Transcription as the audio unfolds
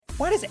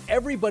Why does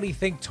everybody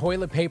think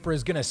toilet paper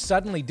is gonna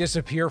suddenly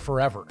disappear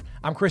forever?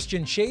 I'm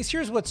Christian Chase.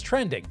 Here's what's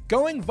trending.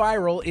 Going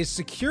viral is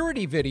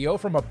security video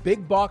from a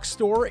big box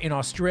store in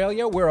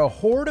Australia where a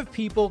horde of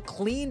people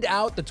cleaned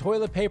out the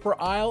toilet paper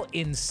aisle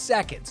in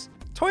seconds.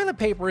 Toilet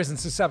paper isn't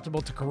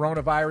susceptible to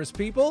coronavirus,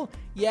 people.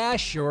 Yeah,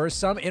 sure,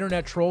 some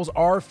internet trolls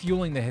are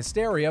fueling the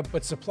hysteria,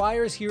 but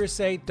suppliers here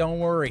say, don't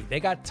worry, they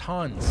got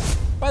tons.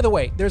 By the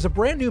way, there's a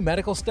brand new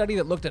medical study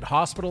that looked at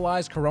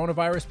hospitalized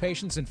coronavirus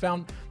patients and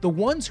found the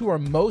ones who are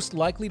most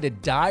likely to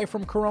die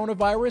from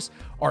coronavirus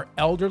are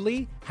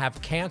elderly,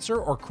 have cancer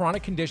or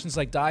chronic conditions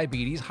like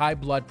diabetes, high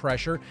blood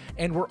pressure,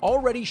 and were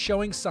already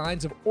showing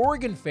signs of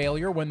organ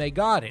failure when they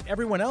got it.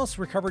 Everyone else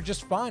recovered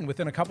just fine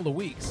within a couple of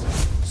weeks.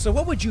 So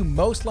what would you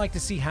most like to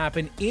see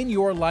happen in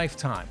your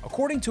lifetime?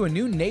 According to a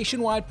new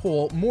nationwide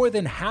poll, more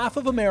than half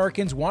of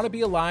Americans want to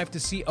be alive to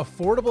see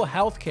affordable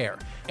health care,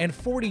 and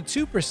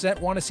 42%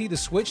 want to see the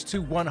switch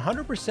to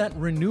 100%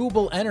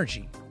 renewable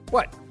energy.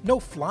 What, no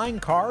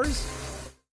flying cars?